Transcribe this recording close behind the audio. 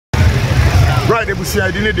Right, they will say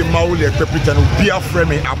I didn't the Mauli Pepita no be a friend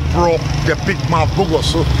Abro the big mouth bogo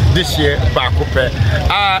so this year back up.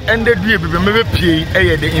 Ended we be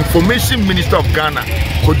PA the information minister of Ghana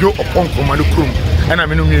Kojo Oppong Nkrumah and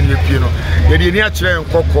I'm in Pino. The near chair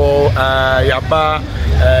Coco Yaba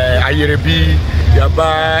Ayerebi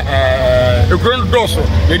Yaba a grand dorsal.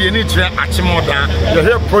 The need to Achimoda the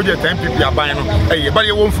health project MPP Abano. But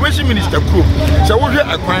your information minister group. So what you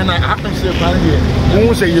acquire I can say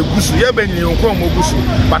won't say you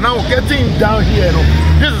but now getting down here,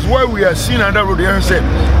 this is why we are seeing another road here and said,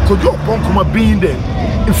 could you Oppong being the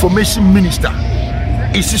information minister?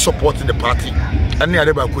 Is he supporting the party? And the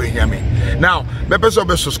other hear me. Now, members of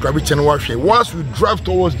the subscribe channel once we drive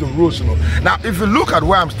towards the roads. Now, if you look at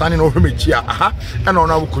where I'm standing over me here, and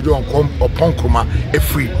on our could you Oppong Nkrumah a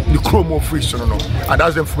free, the Nkrumah free, so no, and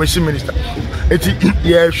that's the information minister.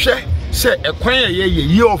 Yeah, say a quite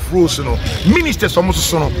year of rules, ministers almost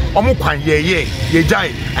so almost ye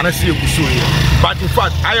die, and I see a good. But in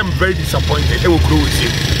fact, I am very disappointed. It will grow with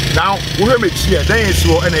it. Now, we have it here, then it's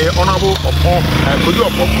an honorable Oppong,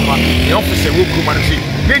 Nkrumah, the officer will come and say,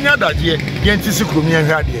 they know that year, the anti-Nkrumah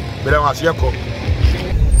had here, but I was here.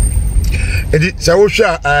 It's a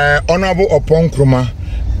honorable Oppong Nkrumah,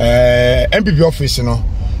 MPP office,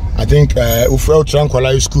 I think, Ufel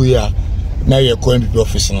Tranquility School here, now you're going MPP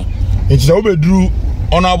office. It's over drew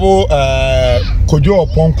honorable Kojo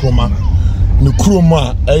Oppong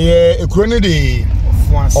Nkrumah, a chronicle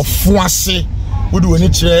of Fuanse, would do any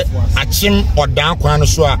chair, a chim or down quan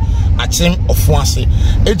so a chim of Fuanse.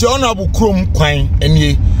 It's honorable Krum Quine, and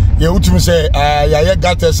ye would say, I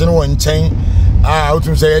got us in one chain. I would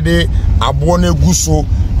say, I born a gusso,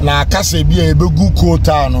 na Casse be a good cool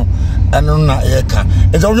town, and on Eka.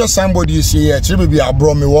 It's always somebody you see, a chibi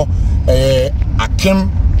Abro a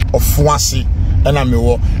Kim of Fuanse. And I'm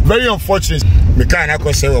very unfortunate. Me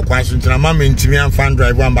can't say what question to my in Timmy and fan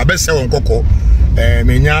drive one, but best say on Coco.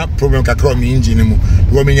 Menya problem kakra me engine mu.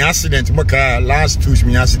 We me accident last 2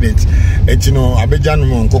 me accident. You know, abejan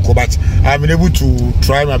mo Coco, but I've been able to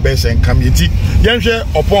try my best and come yet. Yenhwe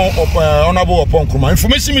Oppong honorable Oppong Nkrumah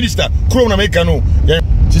information minister Kuro na make no.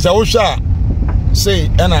 Sister Osha say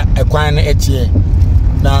na ekwan na etie.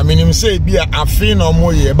 Now, I say be a fin or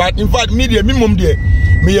more year, but in fact, media minimum there.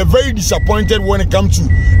 Me are very disappointed when it comes to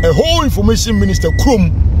a whole information minister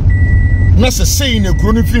Krum. Not a saying a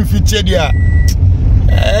chronic film feature there.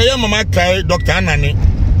 I am a Kai Dr. Anani,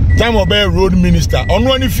 time of Bear Road Minister. On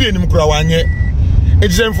one if you Nkrumah,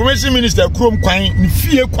 it's the information minister Krum Quine,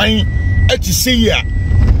 fear Quine, at the sea.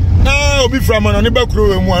 Now be from an neighbor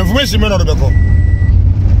crew and more information man of the call.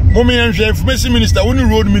 Mommy and information minister, only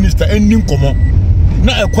road minister, and Nkrumah.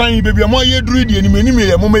 Na ekwan baby am ye duru die ni me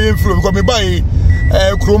ya mama ye mfro because me buy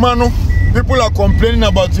Nkrumah no people are complaining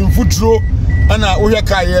about in futuro and oya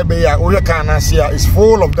ka ye be ya oya ka na sia is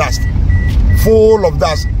full of dust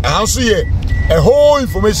and also here a whole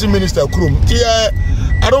information minister Krum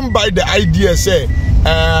I don't buy the idea say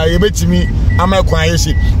ye betimi am ekwan ye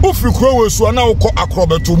si ofri kro we so na ukọ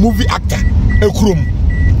acrobat to movie actor Krum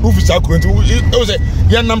ofri sa kro o say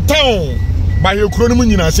ye nam town by ye kro no mu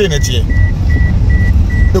nyina say na tie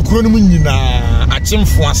the Nkrumah a chim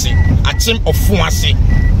Fuanse, a chim of Fuanse.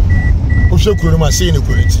 Also, Nkrumah saying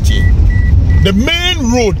the main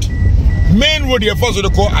road here first of the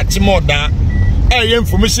call a Timoda, a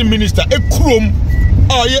information minister, a Krum,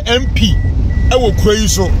 or a MP. I will crazy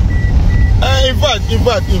so. In fact,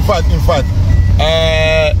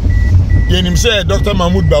 Yenim said Dr.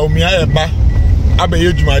 Mahmoud Bawumia Eba, Abe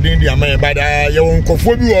Yejuma the Amaya, but you won't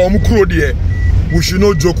conform you or Mukro dear. We should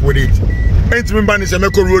not joke with it. Remember, is a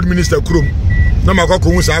Meko Road Minister Krum. No matter what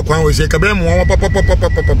we say,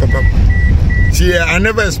 see, I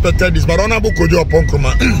never expected this, but honorable Kojo Oppong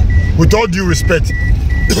Nkrumah, with all due respect,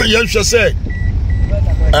 you should say,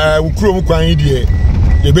 Krum Kwan Idie,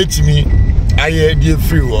 you bet me, I hear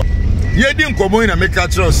free war. You didn't come in and make a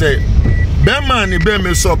choice say, Beman,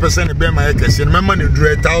 Bema saw percent, Bema, and my money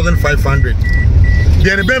drew 1,500.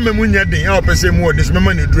 Then the Bema Munya ding, our percent more, this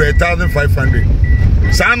money drew 1,500.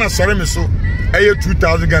 Sana sorry me so.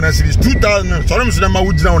 2,000 Ghana cedis 2,000 sorry me so na ma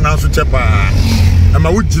wudina wona so chepa ma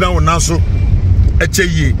wudina wona so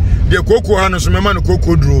echeye de koko ha no so mema no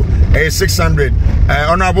koko duro 600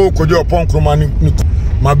 honorable Kojo Oppong Nkrumah ni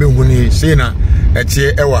ma be huni say na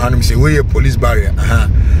eche e wa hanum say we police barrier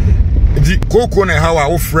di koko na ha wa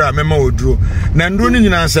wo fra mema oduro na nduro ni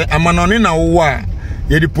nyina say amanone na wo a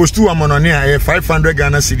ye di postu amanone a 500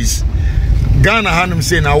 Ghana cedis Ghana Hanum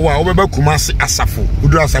say now wa obeba Kumasi asafo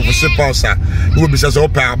udu asafo se pausa no be say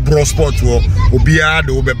opa abro sport wo obia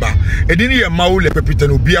de obeba e di ne ma wo le pepita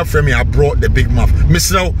no obia frame abro the big mouth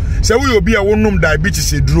misraw say we obia wonum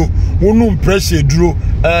diabetes eduro wonum pressure eduro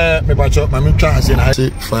me bacho ma me twa say na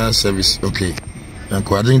fire service okay and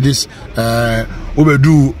according this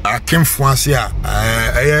obedu akemfo ase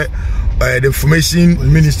the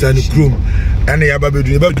information minister Nkrumah and the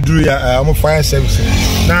Ababedu ya fire service.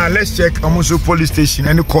 Now let's check almost police station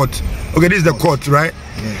and the court. Okay, this is the court, right?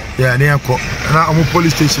 Yeah, they are court. Now I'm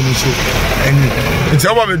police station so and it's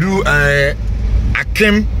Ababedu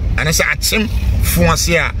Akem and I say Akem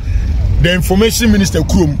Fuasia. The information minister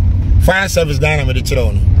Nkrumah fire service down with the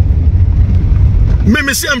children.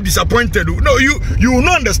 Maybe say I'm disappointed. No, you will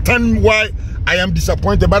not understand why I am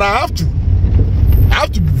disappointed, but I have to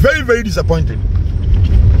be very, very disappointed.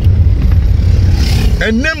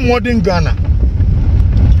 And name modern Ghana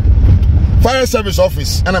fire service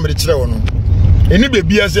office and I'm the chair one. Any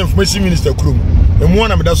baby as information minister Nkrumah. And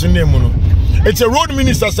one of that's name. It's a road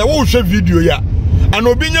minister say we share video ya. And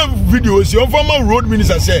obinya video is your former road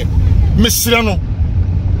minister say Miss Sirano.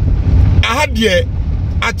 I had there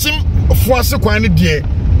atim fuase kwan there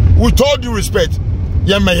with all due respect.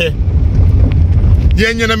 Yamahe.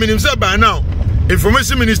 Yenya minim say by now.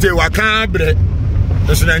 Information minister waka bre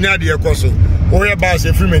so na nya de ekoso o ye ba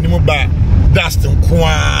se free mani ba dust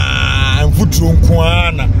nkoa mfuturo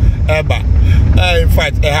nkoa na eba in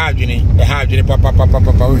fact ha adwene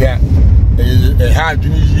papa o ya ha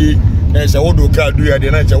adwene yi na se wodo ka do ya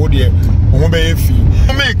de na che wo de o be efi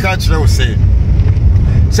o me ka kire o se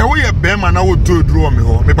wo ye be ma na wo to duro me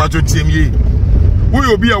ho me pa to tiem yi wo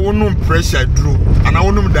ye obi a wonum pressure duro ana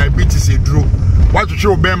wonum diabetes duro what to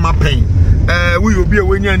show be ma pain we will be a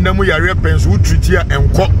winner and we are repens who treat here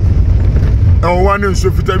and cock. Our one and so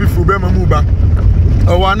fitabi for Bema Muba.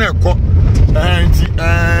 Our one echo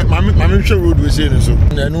and Mammy road was saying so.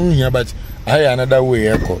 I know here, but I another way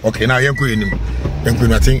echo. Okay, now you're going him.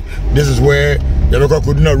 I think this is where the local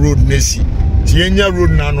could not road Nessie. Tienya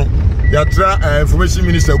road nano. Yatra information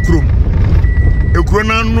minister Nkrumah. A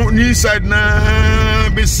cronan inside na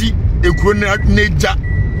besi a crona nature.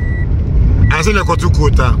 I said I got to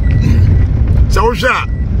quota. So sha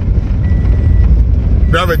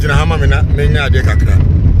brava jina hama menya ade kakra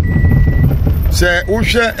se wo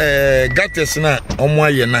hwe gates na omo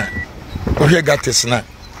aye na wo hwe gates na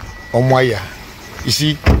omo aye you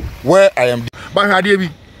see where I am but hade bi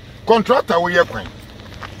contractor we ye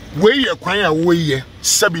kwan a we ye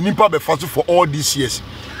sabi nipa be faso for all these years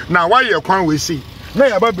now why ye kwan we see na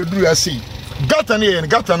ya ba beduru ya see gata na ye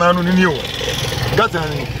gata na no ni o gata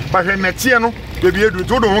ni but he netie no bebi edu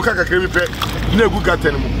to do ho kakra bi pe na egu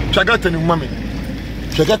gata ni mu chagata ni mama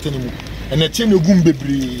chagata ni mu and netie na egu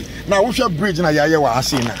mbebri na wo hwa bridge na ya ye wa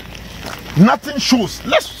ase na nothing shows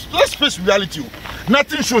let's face reality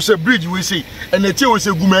nothing shows a bridge we say and netie we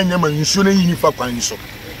say gu ma nyama nsuo na yini fa kwan so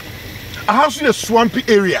a house is swampy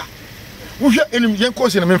area wo hwa enim yen ko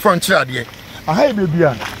se na me fa nkyira de aha e bebi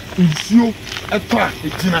a nsuo etwa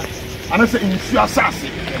etina ana se nsuo asase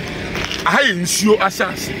aha e nsuo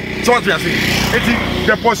asase so what we are saying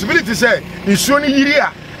the possibility say nsuo ni yiri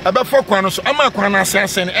a aba fa kwan so ama kwan na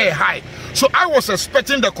asase na high so I was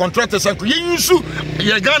expecting the contractors and yen nsu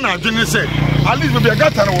ye Ghana adwene say at least be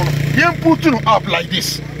gata na wono yen put you up like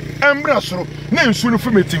this embra soro na nsuo no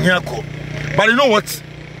from etin here ko but you know what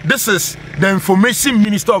this is the information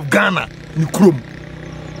minister of Ghana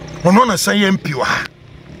Nkrumah ono na say MP wa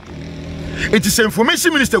it is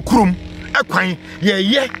information minister Nkrumah akwan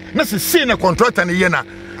ye na se na contractor na ye na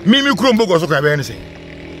mimi Nkrumah bogo so ka be ne say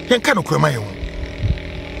yen ka no Nkrumah ye ho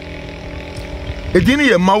edini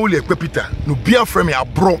ye maule ekwepita no bia frame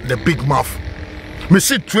abro the big mouth me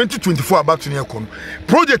see 2024 about to near come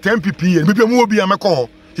project MPP ye me bia mo obi amekọ ho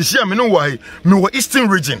hia me no wa me wo eastern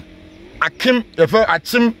region akim efe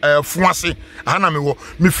achim fuase ana me wo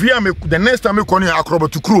me free am the next time me ko ne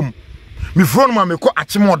akroba to Nkrumah me front ma me ko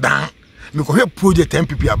achim odan me ko he project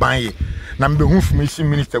MPP aban ye na me hu information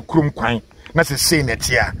minister Nkrumah kwan na say net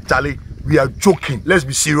here Charlie we are joking let's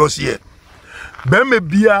be serious here Bema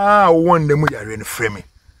bia won dem yare ne frame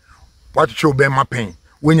what show bema pain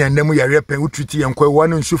when you dem yare pain utreat yen kwa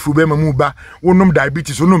one nsufu bema mu ba wonum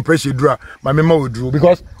diabetes wonum pressure dura ma mema woduru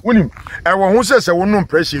because wonim e wo hu se wonum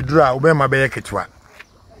pressure dura bema be yeketwa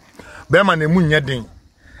bema na mu nyeden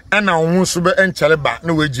ena wo so be enchale ba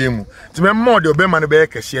na waje mu ti me mo de bema na be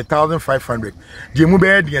yekese 1500 je mu be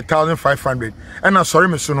ye 1500 ena sorry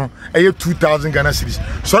me so no e 2000 Ghana cedis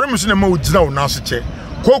sorry me so na ma wogina wo na so che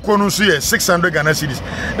Koko no so 600 Ghana cedis.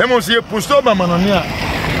 Dem say post Obama no nia.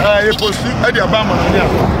 Post e dia ba ma no nia.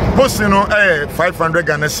 Posting no 500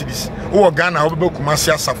 Ghana cedis. Who Ghana obi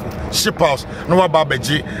Kumasi Asafo ship house no wa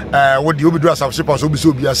babeji what the obi do asafo ship house obi so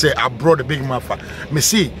obi say abroad the big mafa. Me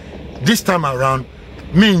see this time around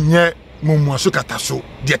me nye mumuaso kataso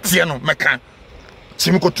de tie no meka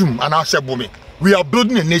timikotum and I say bomi. We are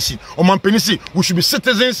building a nation. We should be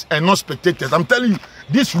citizens and not spectators. I'm telling you,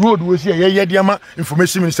 this road was here. Yeah,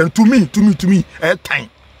 information minister. To me, time.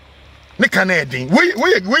 Ne can't ding. Where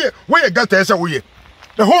you got the way?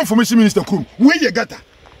 The whole information minister come. Where you got that?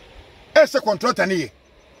 As a contractor, ne.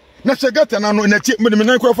 Na she got an anno in a chip. Me the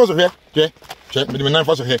 9 first of here. Check. Me the 9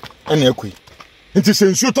 first of here. And you quick. Nti se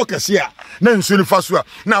nsuo to kese a na nsuo ni faso a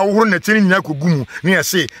na wohoro na tini nya kogumu na ya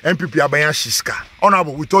say MPP aban shiska.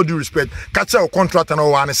 Honorable, with all due respect, catch our contractor na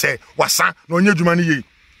wan say wasa na onye dwuma ne ye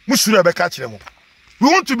musuru e be catch them. We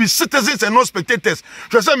want to be citizens and not spectators.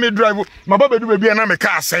 Just say me drive my baba do baby na me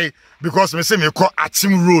car say because me say me call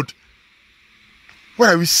Atim Road. What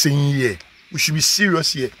are we saying here? We should be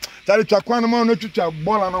serious here. Tell you to akwan no twitwa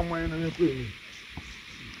ball na mo na